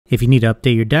If you need to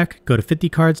update your deck, go to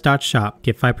 50cards.shop.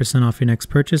 Get 5% off your next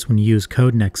purchase when you use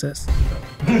code NEXUS.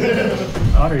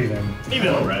 Otter even.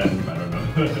 Even red, I don't know.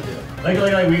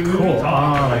 like we cool.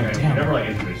 Talk, Damn. Never like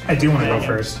introduced. I do want to go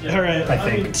first. Alright. I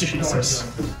think. Jesus.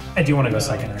 I do want to go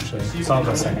second, actually. So I'll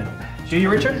go second. Do you,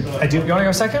 Richard? I do. You want to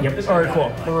go second? Yep. Alright,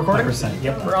 cool. We're recording? 100%.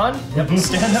 Yep. We're on? Yep.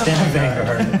 Stand up. Stand up,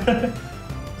 Vanguard.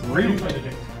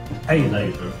 Hey,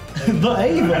 The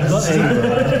Avas.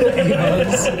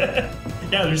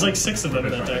 Yeah, there's like 6 of them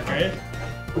in that deck, right?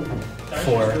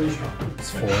 4. It's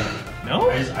 4. No?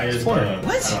 I just Four.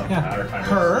 what? Yeah.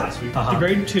 Her, the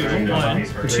grade 2, 1,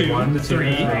 2,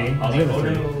 3.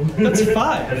 That's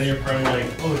 5. And then you're probably like,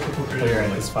 oh, it's a cool Oh, you're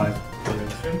right. It's 5.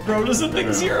 Bro doesn't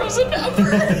think zero's a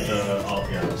number.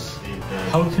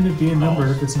 How can it be a number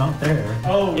if it's not there?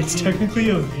 Oh, it's technically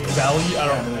a value. I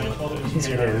don't know. It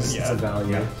is. It's a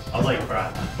value. I was like,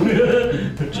 bruh.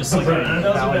 Just like a value.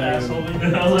 I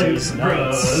was like,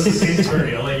 bro, this is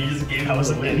pretty. Like, you just gave That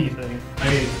wasn't anything. I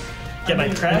mean, Get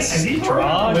my crest,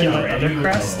 draw, get my other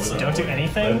crests, don't do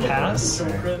anything, pass.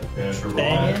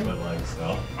 Bang it.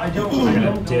 I I'm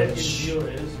gonna ditch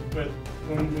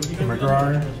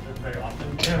Immigrant,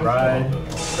 ride,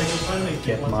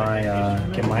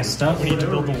 get my stuff. We need to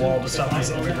build the wall to stop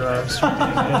these immigrants.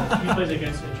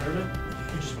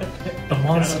 The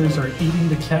monsters are eating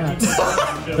the cats.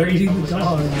 They're eating the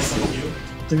dogs.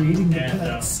 They're eating the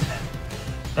pets.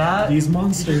 These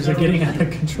monsters are getting out of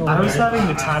control. I was having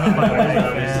the time of my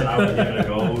life, man.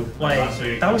 Like,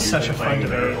 that was such a fun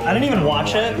debate. I didn't even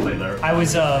watch it.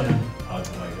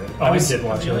 I did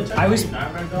watch it. I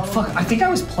think I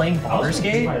was playing Baldur's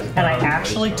Gate, and I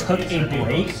actually took a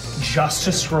break just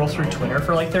to scroll through Twitter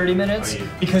for like 30 minutes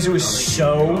because it was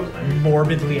so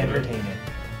morbidly entertaining.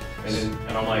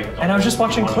 And I was just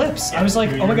watching clips. I was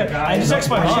like, oh my god. I just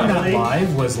texted my mom. That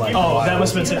live was like, oh, that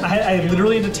must have been. I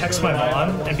literally had to text my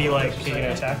mom and be like, "Are you gonna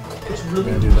attack?" We're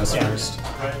gonna do this first.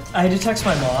 I had to text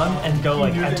my mom and go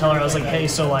like, and tell her I was like, "Hey,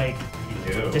 so like,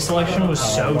 this election was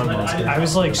so. I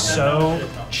was like so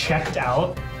checked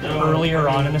out earlier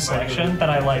on in the selection that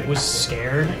I like was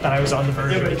scared that I was on the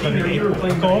verge of becoming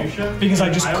apolitical because I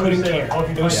just couldn't care.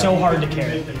 It was so hard to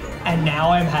care." And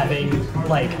now I'm having,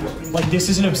 like this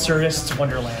is an absurdist's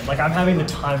wonderland. Like, I'm having the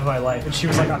time of my life. And she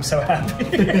was like, I'm so happy.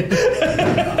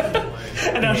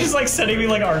 And now she's, like, sending me,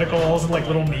 like, articles and, like,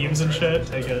 little memes and shit.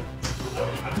 Take it.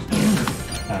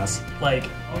 Pass. Like,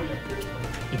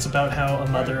 it's about how a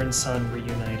mother and son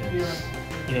reunited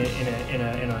in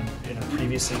a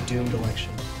previously doomed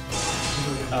election.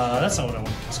 That's not what I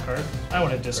want to discard. I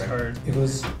want to discard. It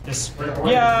was this.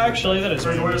 Yeah, actually, that is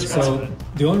what I want to discard. So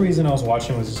the only reason I was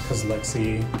watching was just because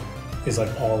Lexi is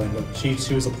like all into.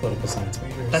 She was a political science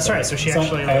major. That's right. So she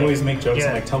actually. I always make jokes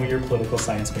yeah. like, "Tell me your political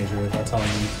science major," without telling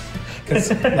me, because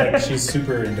like she's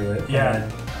super into it. Yeah.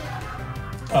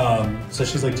 And, so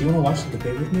she's like, "Do you want to watch the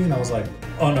debate with me?" And I was like,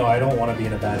 "Oh no, I don't want to be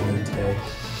in a bad mood today."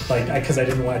 Like, because I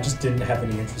just didn't have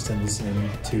any interest in listening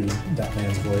to that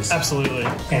man's voice. Absolutely.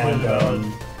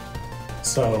 And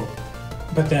so,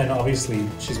 but then obviously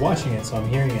she's watching it, so I'm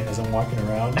hearing it as I'm walking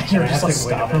around. And You're I just have like, to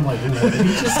stop. I'm like, what did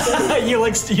he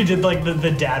just say? you did like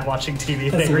the dad watching TV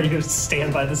thing where you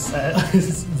stand by the set.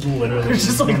 It's literally You're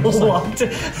just like locked.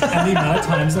 And the amount of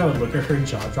times I would look at her and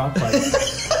jaw drop,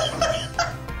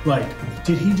 like,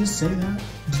 did he just say that?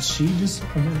 Did she just?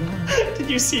 Oh my god! Did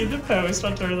you see the post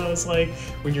on Twitter that was like,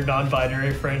 when your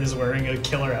non-binary friend is wearing a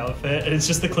killer outfit, and it's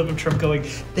just the clip of Trump going,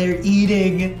 "They're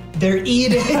eating, they're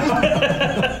eating."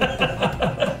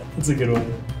 That's a good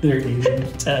one. They're eating.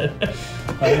 10.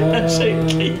 That shit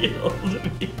killed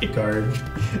me. Guard.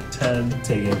 10.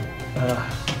 Take it.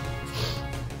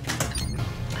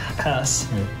 Pass.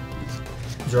 Right.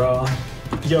 Draw.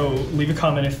 Yo, leave a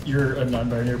comment if you're a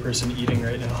non-binary person eating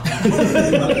right now.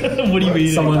 What are you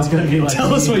eating? Someone's gonna be like,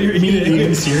 tell us what you're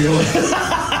eating. Cereal.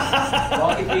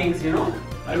 Rocket things, you know?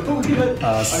 I don't even.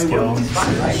 Skill.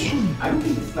 I don't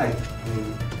think it's like.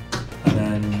 And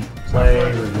then play,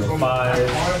 reveal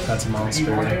 5. That's a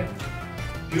monster. Alright,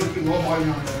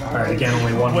 again,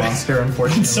 only one monster,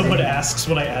 unfortunately. Someone asks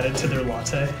what I added to their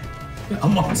latte. A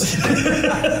monster.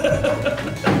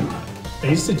 I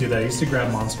used to do that. I used to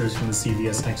grab monsters from the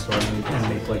CVS next door and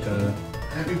make like a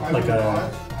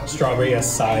strawberry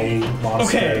acai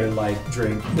monster like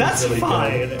drink. That's really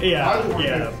fine. Good.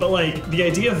 Yeah. But like the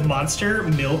idea of monster,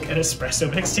 milk, and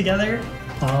espresso mixed together,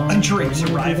 a drink to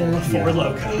rival the Four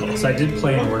Loko. So I did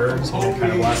play in order, so I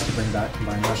kind of last to bring back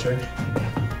Combine Rusher.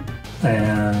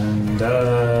 And and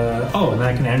then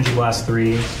I can Energy Blast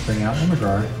 3, bring out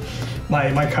Immigrant.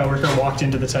 My coworker walked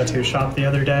into the tattoo shop the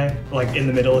other day, like in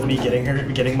the middle of me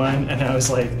getting mine, and I was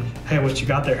like, "Hey, what you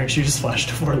got there?" And she just flashed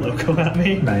a 4 Loko at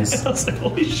me. Nice. And I was like,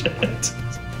 "Holy shit!"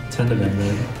 10 to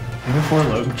Vanguard.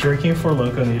 Drinking 4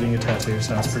 Loko and eating a tattoo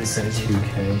sounds pretty crazy.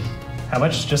 2K. How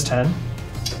much? Just 10?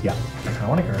 Yeah. I kind of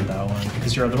want to guard that one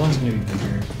because your other one's gonna be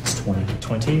bigger. It's 20.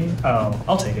 20? Oh,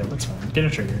 I'll take it. That's fine. Get a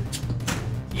trigger.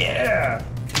 Yeah.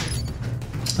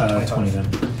 20 then.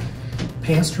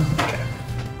 Pay extra. Okay.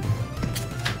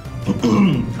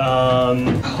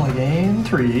 Game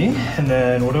 3, and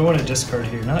then what do I want to discard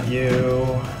here? Not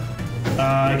you.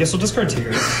 I guess we'll discard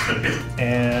 2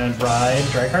 and ride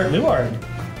Dragheart Luard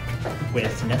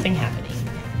with nothing happening.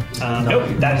 Nope,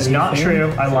 that is not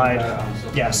true. I lied.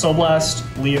 Yeah, Soul Blast,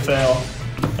 Leofail,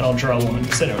 and I'll draw 1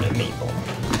 because I don't have Maple.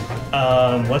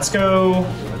 Let's go. Do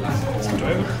I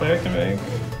have a play I can make?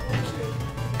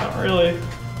 Not really.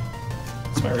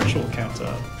 What's my ritual count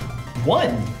up?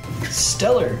 1!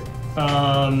 Stellar.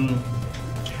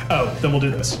 Oh, then we'll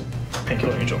do this.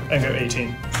 Painkiller Angel. And go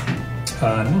 18.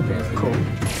 No bear. Cool.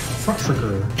 Front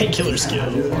trigger. Painkiller skill.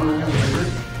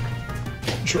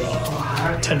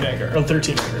 Draw. 10 Vanguard. Oh,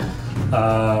 13 Vanguard.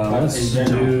 Let's do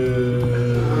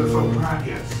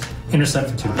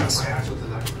intercept for 2 points.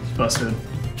 Busted.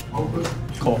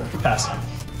 Cool. Pass.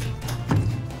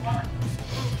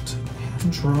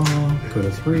 Draw. Go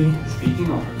to 3.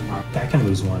 I can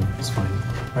lose 1. It's fine.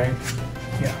 Right?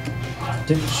 Yeah.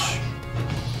 Ditch.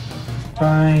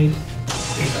 Ride.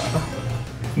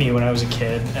 Me when I was a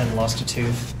kid and lost a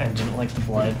tooth and didn't like the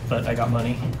blood, but I got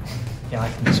money. Yeah,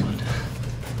 I can lose 1.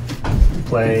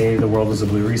 Play The World is a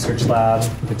Blue Research Lab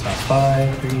with the top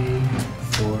 5. 3,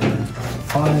 4,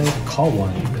 5. Call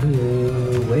 1.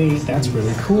 Ooh, wait, that's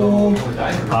really cool.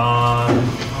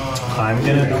 I'm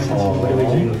gonna call.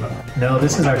 No,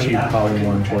 this is actually probably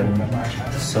more important.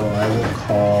 So I will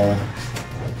call.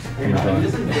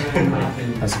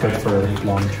 That's good for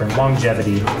long-term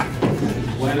longevity.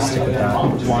 Stick with that.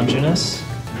 Longinus.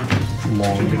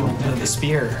 Long. The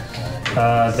spear.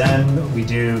 Then we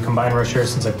do Combine Rusher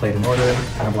since I played in order.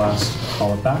 Counterblast,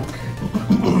 call it back.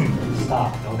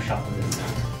 Stop, don't shuffle this.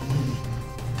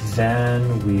 Then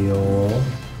we'll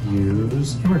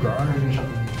use Immigrant.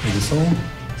 Maybe Soul.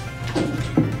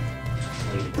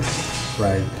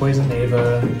 Right, Poison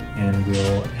Ava, and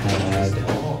we'll add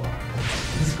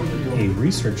a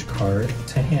research card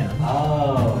to hand.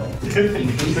 Oh.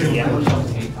 Yeah.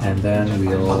 And then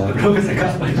we'll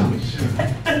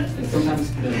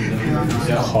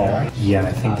call. Yeah,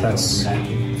 I think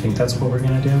that's what we're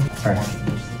gonna do. Alright.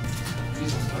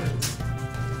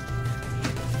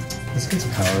 This gets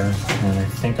power, and I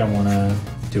think I wanna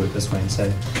do it this way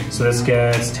instead. So this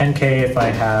gets 10k if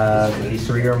I have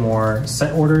 3 or more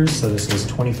set orders, so this is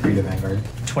 23 to Vanguard.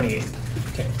 28.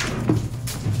 Okay.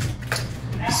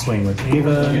 Swing with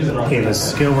Ava. Ava's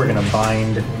skill, we're gonna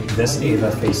bind this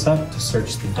Ava face up to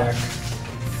search the deck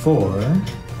for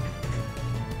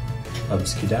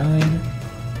Obscudine.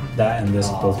 That and this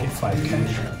both get 5k.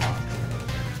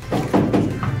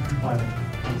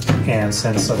 And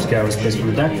since Obscudine was placed on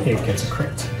the deck, it gets a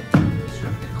crit.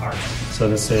 So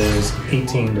this is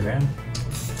 18 to Van.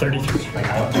 33. 2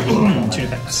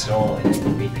 attacks. Ooh.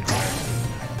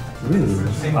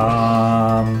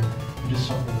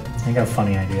 I got a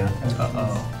funny idea.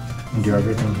 Uh-oh. Do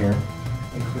everything here.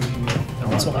 No,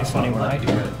 it's only funny when I do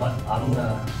it.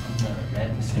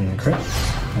 And crit.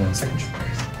 And then second trigger.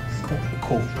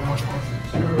 Cool.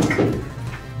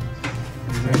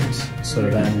 So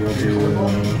then we'll do.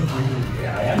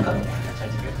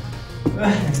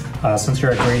 Since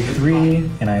you're at grade 3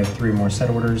 and I have 3 more set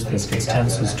orders, this gets 10,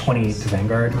 so it's 28 to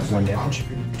Vanguard, 1 damage.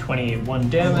 21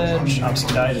 damage.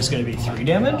 Obscudine is going to be 3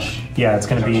 damage. Yeah, it's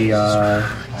gonna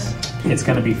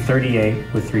be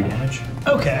 38 with 3 damage.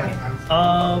 Okay.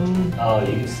 Oh,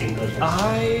 you single.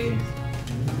 I'm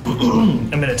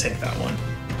gonna take that one.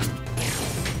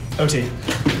 OT.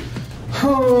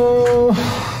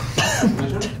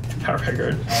 Power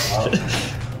Vanguard.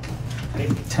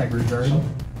 Tiger Guard.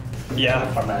 Yeah.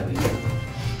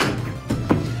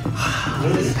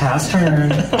 Pass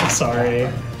turn. Sorry.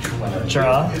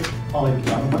 Draw. I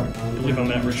believe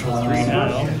I'm at Ritual 3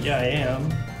 now. Yeah, I am.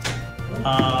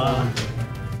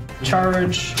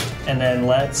 Charge, and then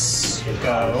let's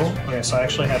go. Okay, so I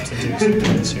actually have to do some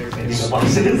things here. Maybe we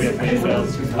have failed.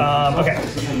 Okay,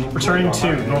 returning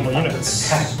to normal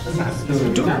units.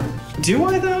 Do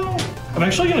I though? I'm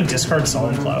actually going to discard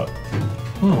Solemn Clout.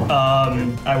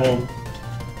 I will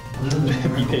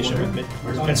be patient with me.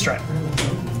 And strike.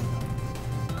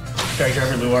 Drag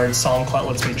Driver Luard, Solemn Clout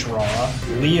lets me draw.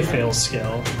 Leofail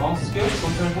skill.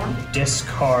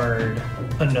 Discard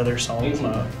another Solemn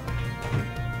Clout.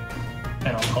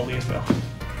 and I'll call Leesville.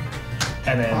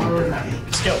 And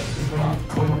then skill.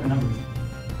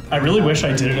 I really wish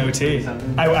I did an OT.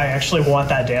 I actually want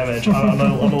that damage. I'm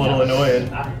a little annoyed.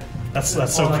 That's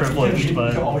so privileged,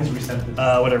 but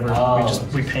whatever.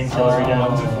 We painkiller again.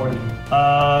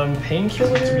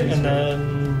 Painkiller and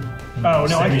then oh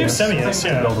no, I can do Semius.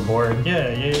 Yeah. Build a board.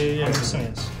 Yeah.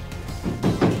 Semius.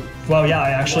 Well, yeah, I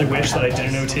actually wish that I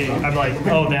did an OT. I'm like,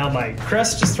 oh, now my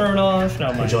crest is thrown off.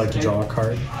 Now Would you like to draw a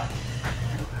card?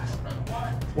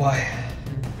 Why?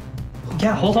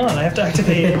 Yeah, hold on. I have to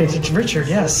activate Richard.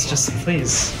 Yes, just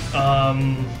please. Call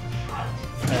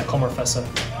Morfessa.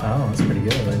 Oh, that's pretty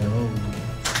good. I know.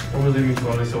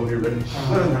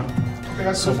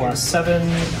 So blast 7. I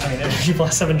mean, energy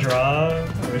blast 7 draw.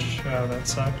 I wish that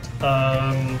sucked.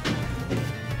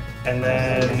 And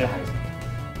then.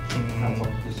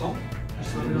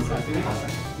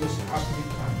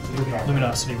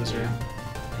 Luminosity Wizard.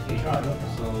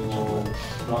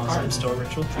 Store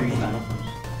Ritual 3.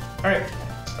 Alright.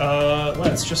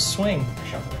 Let's just swing.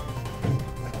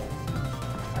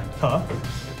 Huh?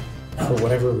 For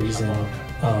whatever reason,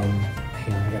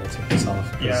 hang on, I gotta take this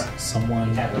off. Yeah.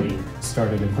 Someone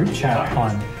started a group chat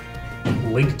on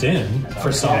LinkedIn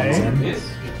for some reason.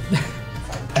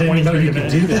 I didn't even know you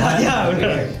could do that. Yeah,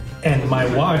 okay. And my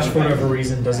watch, for whatever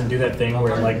reason, doesn't do that thing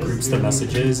where it like groups the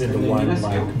messages into one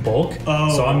like bulk.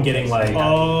 Oh. So I'm getting like,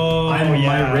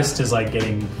 my wrist is like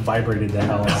getting vibrated to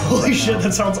hell. Holy shit,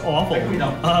 that sounds awful.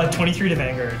 23 to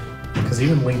Vanguard. Because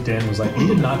even LinkedIn was like, we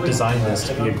did not design this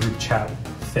to be a group chat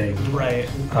thing. Right.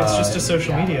 It's just a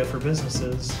social media for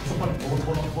businesses.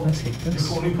 Let's take this.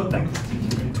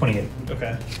 28.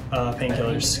 Okay.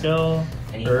 Painkiller skill.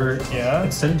 Yeah.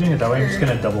 Instead of doing it that way, I'm just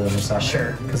gonna double intercept.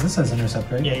 Sure. Because this has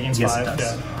intercept, right? Yeah, he gains yes, 5. It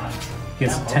does. Yeah. He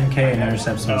gets 10k and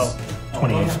intercepts is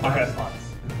 28. Okay.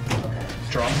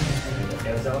 Draw.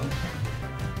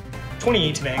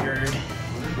 28 to Vanguard.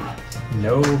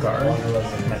 No guard.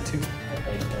 I'm at 2.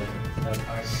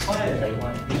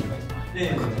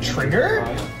 Trigger?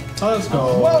 Oh, let's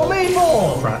go. Whoa,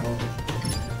 Maple! Front.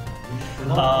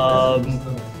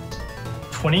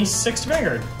 26 to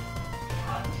Vanguard.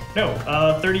 No,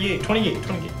 38. 28.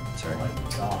 Sorry.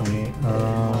 28.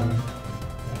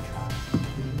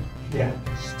 Yeah.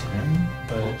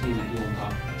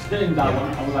 10.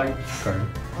 Guard.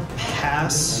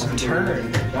 Pass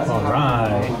turn.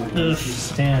 Alright.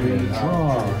 Standing.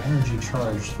 Draw. Energy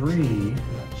charge 3.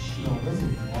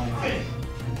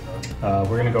 We're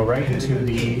going to go right into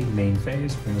the main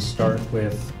phase. We're going to start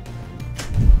with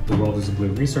the world is a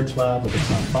blue research lab with the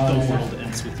top 5. The world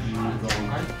ends with you.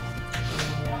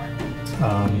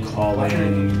 Calling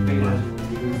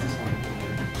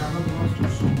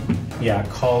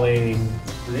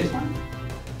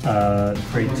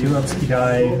grade 2 upski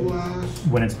die.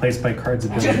 When it's placed by card's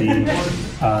ability,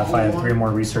 if I have 3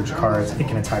 more research cards, it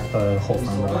can attack the whole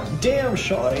front row. Damn,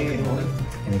 shoddy.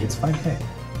 And it gets 5k.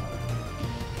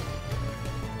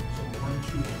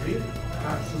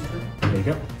 There you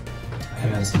go.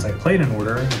 And then since I played in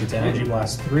order, it gets energy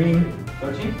blast 3.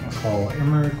 Call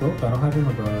Emmer. Oh, I don't have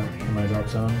Emmer in my drop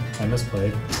zone. I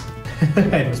misplayed.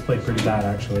 I misplayed pretty bad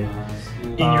actually.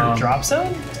 In your drop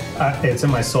zone? It's in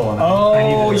my soul. And I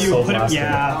needed a you soul put it. blaster.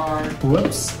 Yeah.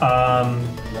 Whoops. I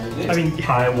mean,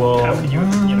 I will. How could you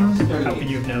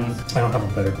have known? I don't have a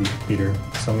better beater,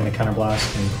 so I'm going to counter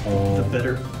blast and call The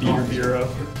better beater bureau.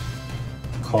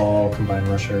 Call Combine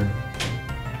Rusher.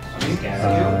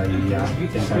 Yeah, I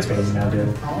think that's what I'm gonna do.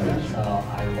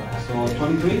 So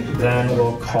 23? Then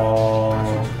we'll call.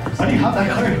 How do you have that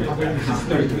card?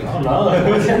 No, it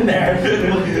was in there.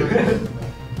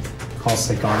 Call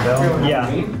Secondo. Yeah. I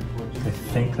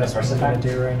think that's what I'm gonna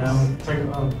do right now.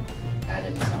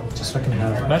 Just so I can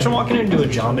have. Imagine walking into a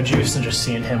Jamba Juice and just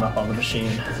seeing him up on the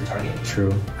machine.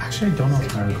 True. Actually, I don't know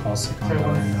if I'm gonna call Secondo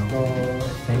right now. I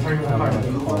think I'm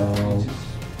gonna call.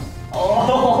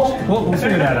 We'll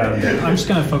figure that out. I'm just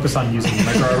gonna focus on using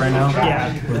my draw right now.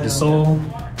 Yeah. Move to Soul.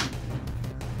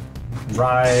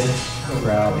 Ride.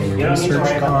 Grab a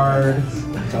research card.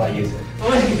 Until I use it.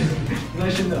 I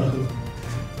should know.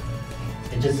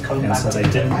 It just comes And back. since I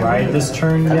didn't ride this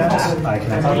turn yet, I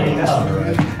can activate this on the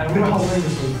ride. I don't know how long this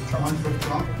was.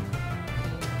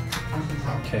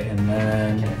 Okay, and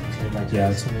then yeah,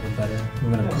 it's a little better.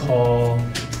 I'm gonna call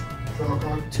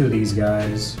 2 of these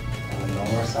guys.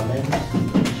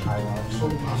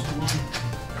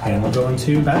 And we'll go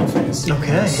into battle phase. Okay,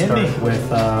 hit Start me. with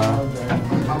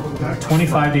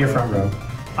 25 to your front row.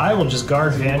 I will just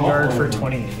guard Vanguard for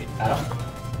 28.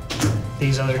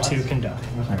 These other 2 can die.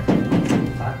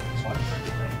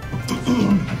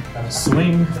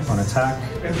 Swing on attack.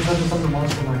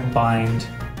 Bind.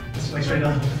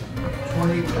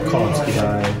 Call it ski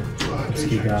guide.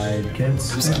 Ski guide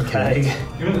against ski guide.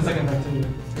 Even the second time too.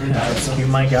 That's you,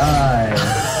 my guy.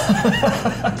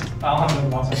 I'll have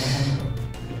them also.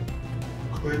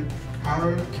 Quick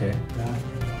power. Okay.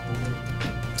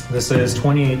 This is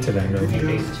 28 to Vanguard. Yeah,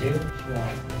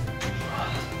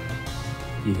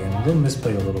 a little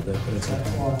misplayed a little bit, but it's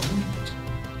okay.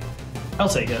 I'll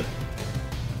take it.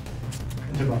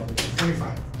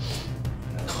 25.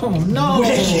 Oh no!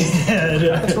 Dead.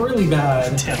 That's really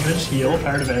bad. Damage, heal,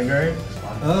 power to Vanguard.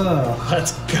 Ugh.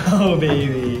 Let's go,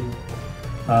 baby.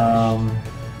 Yeah,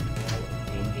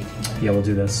 we'll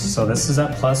do this. So this is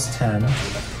at plus 10.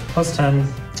 Plus 10.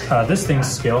 This thing's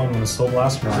skill, I'm going to Soul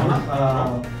Blast 1.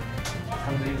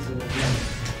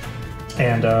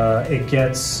 And it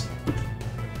gets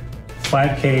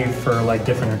 5k for like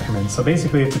different increments. So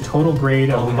basically, if the total grade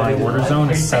of my order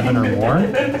zone is 7 or more,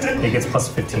 it gets plus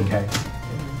 15k.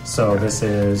 So this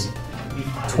is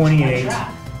 28,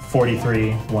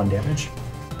 43, 1 damage.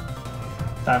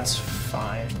 That's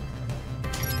fine.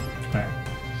 Alright.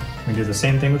 We do the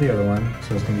same thing with the other one.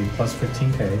 So it's going to be plus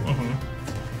 15k.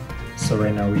 So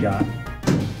right now we got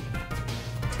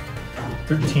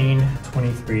 13,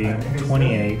 23,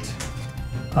 28.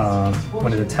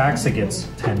 When it attacks, it gets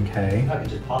 10k.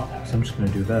 So I'm just going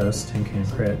to do this 10k and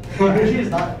crit.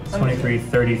 23,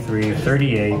 33,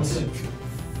 38,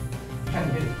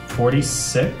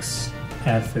 46.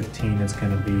 At 15, it's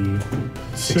going to be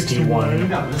 61.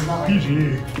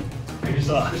 PG.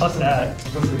 Fuck that.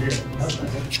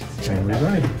 And we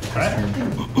ride.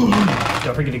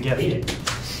 Don't forget a gift.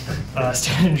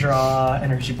 Stand and draw,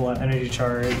 energy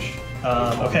charge.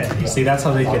 Okay. See, that's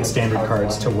how they get standard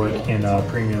cards to work in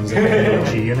premiums and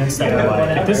energy units. That are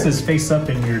like, if this is face up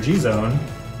in your G zone,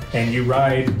 and you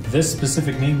ride this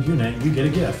specific named unit, you get a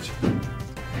gift.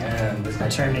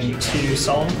 Turning to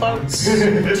Solemn Clouds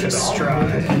to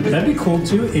Stride. That'd be cool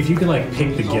too if you could like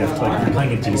pick the gift. Like if you're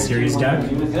playing a D series deck.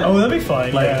 Oh, that'd be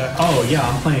fun. Like, yeah. oh yeah,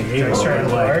 I'm playing Ava. Stride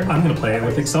Like, Luard. I'm gonna play it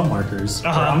with Excel markers. Or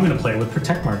I'm gonna play it with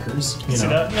Protect markers. You See know,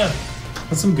 that? Yeah.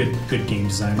 that's some good game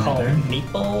design Call right there.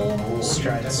 Maple,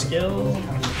 Stride skill,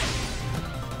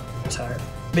 retire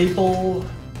Maple,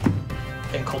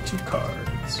 and call 2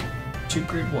 cards. 2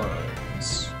 grade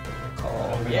 1s.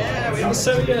 Call. Yeah, we have a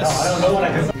Semius.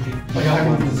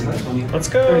 Let's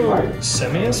go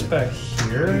Semius back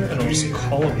here, and I'll just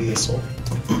call a missile.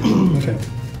 Okay.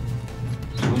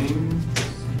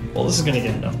 Well, this is gonna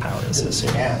get enough power as this.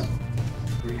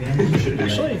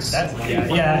 Actually, that,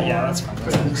 yeah, that's fine.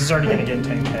 This is already gonna get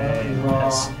 10k.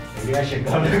 Yes.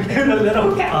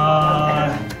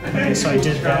 Okay, so I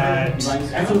did that.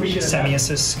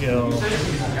 Semi-assist skill.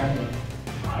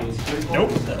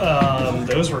 Nope.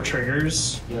 Those were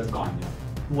triggers.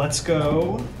 Let's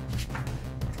go.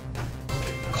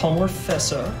 Call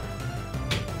Morfessa.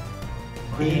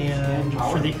 And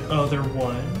for the other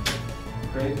one,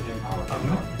 I'm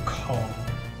gonna call.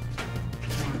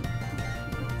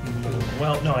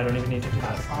 Well, no, I don't even need to do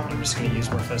that. I'm just gonna use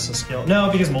Morfessa skill. No,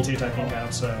 because multi-attacking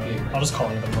counts, so I'll just call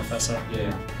the Morfessa.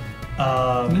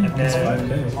 And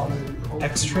then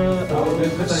extra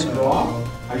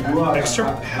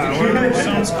power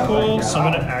sounds cool, so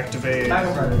I'm gonna activate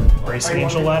Bracing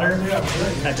Angel Ladder.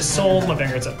 At Dissolve, my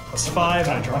Vanguard's at +5,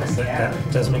 and I draw it. That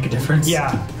does make a difference.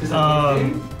 Yeah. So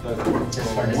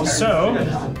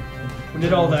we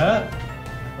did all that.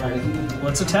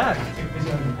 Let's attack.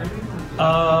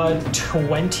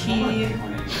 20.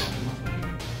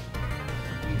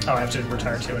 Oh, I have to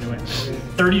retire 2 anyway.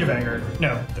 30 to Vanguard.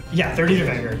 No, yeah, 30 to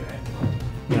Vanguard.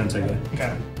 No, it's okay.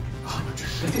 Okay.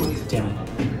 Damn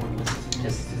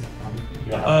it.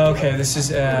 Okay, this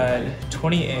is at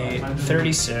 28,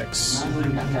 36,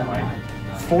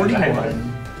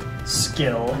 41,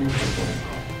 skill,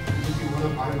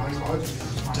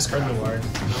 discard the Luard,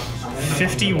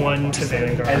 51 to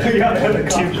Vanguard,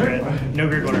 2 crit, no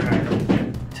grid 1 or higher.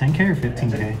 10k or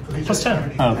 15k? Plus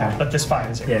 10. Oh, okay. But this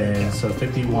 5 is a Yeah. So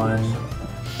 51,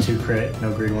 2 crit,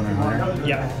 no grade 1 or higher.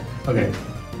 Yeah. Okay.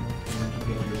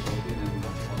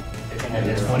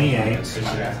 28,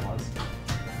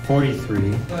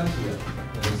 43,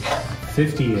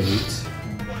 58,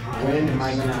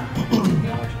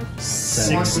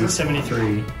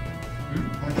 73.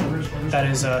 That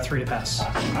is 3 to pass.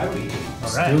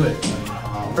 Alright. Do it.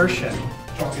 First check,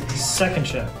 second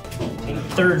check,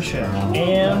 third check,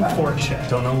 and fourth check.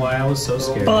 Don't know why I was so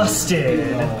scared. Busted!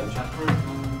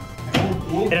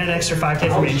 It had an extra 5k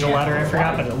from Angel Ladder, I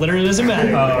forgot, but it literally doesn't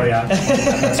matter. Oh yeah,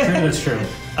 that's true.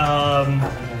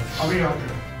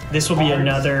 This will be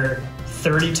another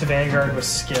 30 to Vanguard with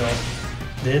skill.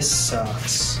 This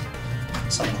sucks.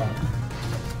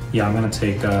 Yeah, I'm gonna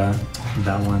take that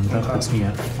one. That puts me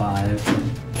at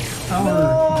 5.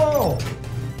 No!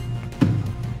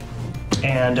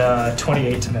 And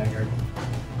 28 to Vanguard.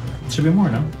 Should be more,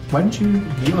 no? Why didn't you?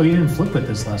 Oh, you didn't flip with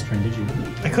this last turn, did you?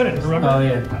 I couldn't, remember? Oh,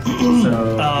 yeah.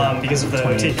 So, because of the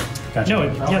 28. OT. Gotcha. No,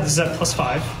 yeah, this is at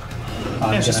 +5.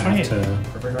 Yeah, it's just 28.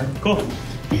 Cool.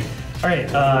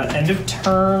 Alright, end of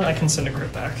turn, I can send a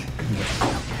crit back.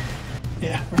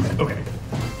 Yeah, okay.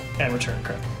 And return a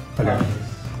crit. Okay.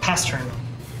 Pass turn.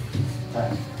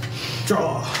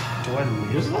 Draw. Do I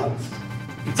lose it?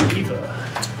 It's Eva.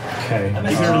 Okay. I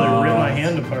literally ripped my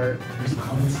hand apart.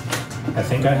 I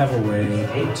think I have a way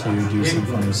to do some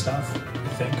funny stuff, I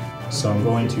think. So I'm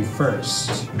going to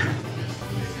first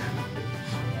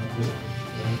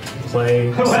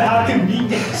play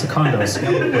Secondo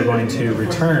skill. We're going to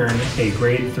return a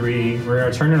grade 3, we're going to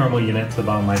return a normal unit to the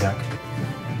bottom of my deck.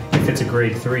 If it's a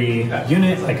grade 3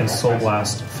 unit, I can Soul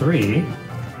Blast 3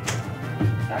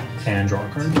 and draw a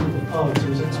card. So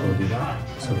we'll do that.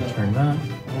 So return that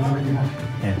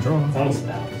and draw.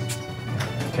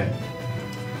 Okay.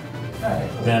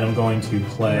 Then I'm going to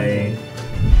play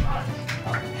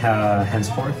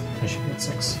henceforth. I should get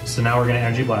 6. So now we're going to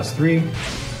Energy Blast 3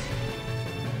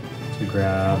 to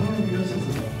grab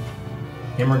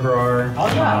Immergrar.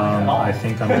 I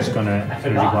think I'm just going to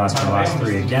Energy Blast my last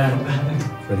 3 again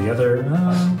for the other.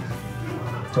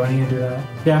 Do I need to do that?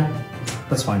 Yeah,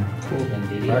 that's fine. Cool.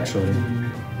 Actually,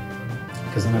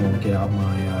 because then I won't get out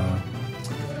my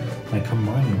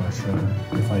Combining Rusher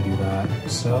if I do that.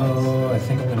 So I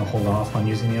think I'm going to hold off on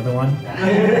using the other one.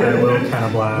 I will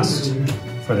Counterblast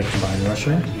for the Combining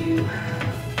Rusher.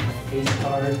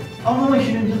 Oh no,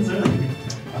 she didn't deserve it.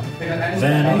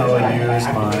 Then I will use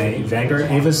my Vanguard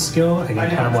Ava's skill. I can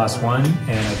Counterblast 1,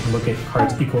 and I can look at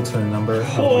cards equal to the number of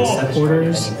reset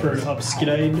orders. For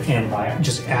Upskidide. And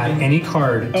just add any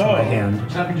card to my hand.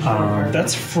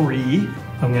 That's free.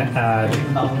 I'm going to add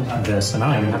this, and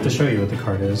I don't even have to show you what the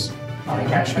card is. Damn,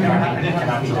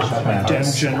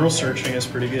 general searching is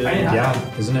pretty good. Yeah,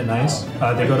 isn't it nice?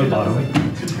 They go to the bottom.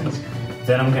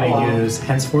 Then I'm going to use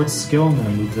Henceforth skill. I'm going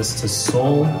to move this to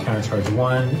Soul, countercharge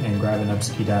 1, and grab an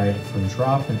Upskidide from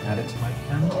drop and add it to my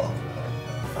hand.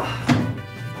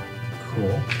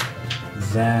 Cool.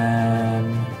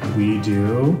 Then we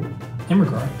do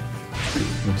Immergrar.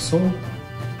 Move Soul,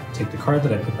 take the card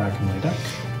that I put back in my deck,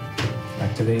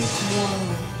 activate.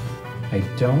 I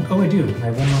don't. Oh, I do. I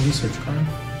have one more research card.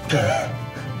 Good.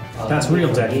 That's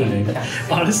real deck building.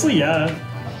 Honestly, yeah.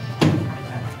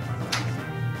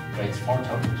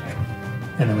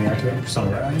 And then we activate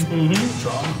Persona Ride.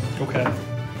 Draw. Okay.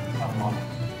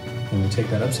 And we take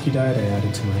that Upskidide, I add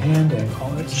it to my hand and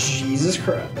call it. Jesus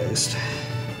Christ.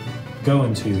 Go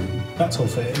into battle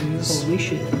phase. Holy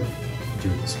shit. Do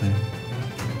it this way.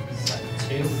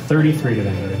 33 to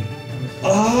Vanguard.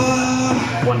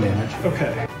 1 damage.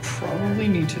 Okay. Probably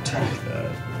need to take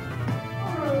that.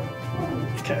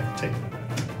 Okay, take that.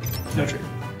 No trigger.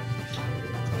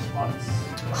 Oh,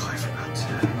 I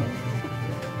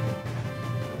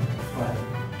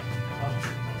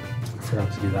forgot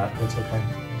to do that. That's okay.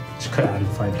 Just could have added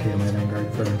 5k to my Vanguard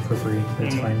for free.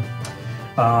 It's fine.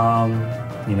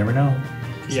 You never know.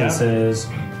 So Yeah. this is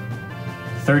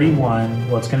 31.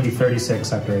 Well, it's going to be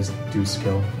 36 after I do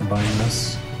skill. Combining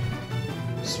this.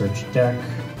 Search deck.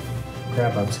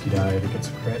 Grab Upskidide. It gets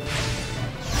a crit.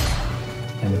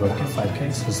 And we both get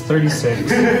 5k. So it's 36.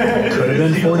 Could have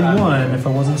been 41 if I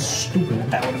wasn't stupid.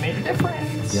 That would have made a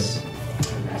difference. Yep.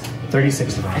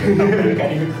 36 to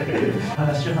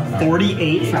Vanguard.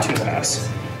 48 for 2 pass.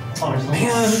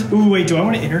 Man. Ooh, wait, do I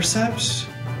want to intercept?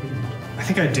 I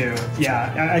think I do.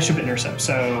 Yeah, I should intercept,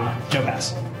 so no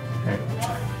pass. Okay.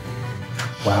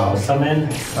 Wow.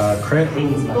 Crit.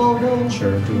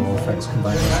 Sure, do all effects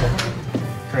combined.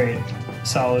 Great.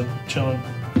 Solid. Chilling.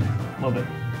 Love it.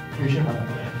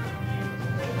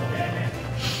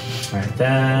 Alright,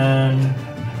 then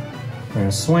we're going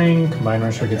to swing. Combined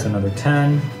Rusher gets another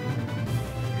 10.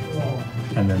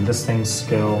 And then this thing's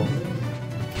skill.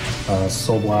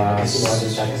 Soul Blast.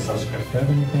 Do I have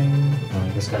anything? Oh, I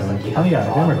guess I don't. Oh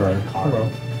yeah, Vanguard. Hello.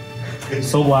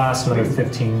 Soul Blast, another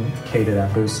 15k to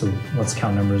that boost. So let's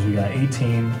count numbers. We got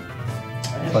 18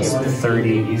 plus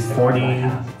 30,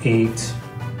 48. I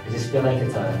just feel like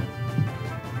it's a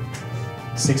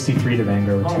 63 to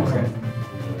Vanguard with 2 crit.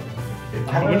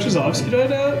 How much is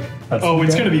Upskidide at? That's Oh,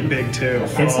 it's okay. going to be big too.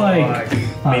 It's like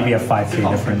maybe a 5k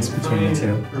difference between the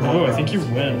two. Oh, I think you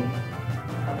win.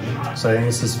 So I think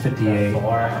this is 58. And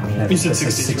I think You said this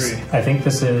is 63. I think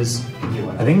this is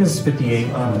 58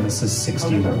 and then this is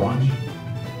 61. I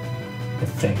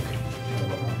think.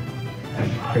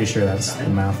 Pretty sure that's the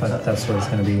math. That's what it's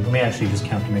going to be. Let me actually just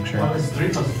count to make sure.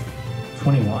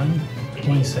 21,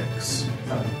 26,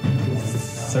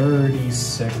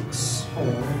 36,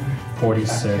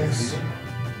 46.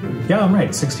 Yeah, I'm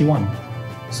right. 61.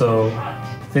 So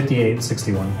 58,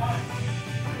 61.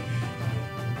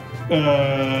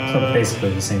 So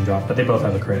basically the same drop, but they both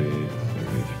have a crit.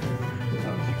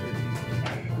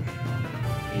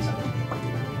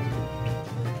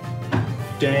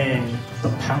 Dang. The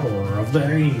power of the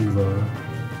Ava.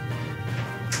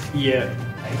 Yeah.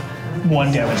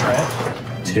 1 damage,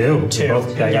 right? 2. Two.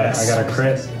 Both, I got a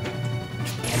crit.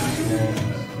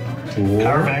 Cool.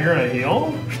 Power Vanguard a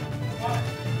heal?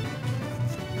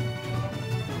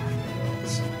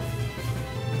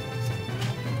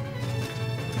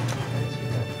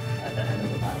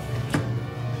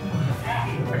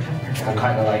 I'm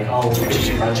kind of like, oh,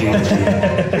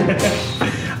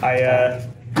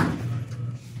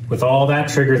 With all that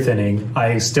trigger thinning,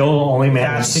 I still only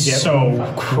managed to get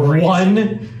so crazy.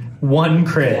 one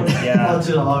crit. Yeah.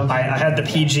 I had the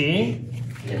PG,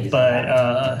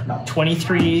 but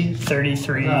 23,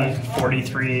 33,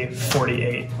 43,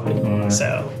 48.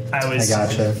 So I was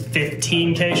gotcha.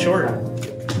 15k short.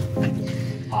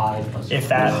 If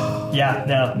that, yeah,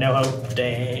 no hope.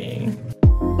 Dang.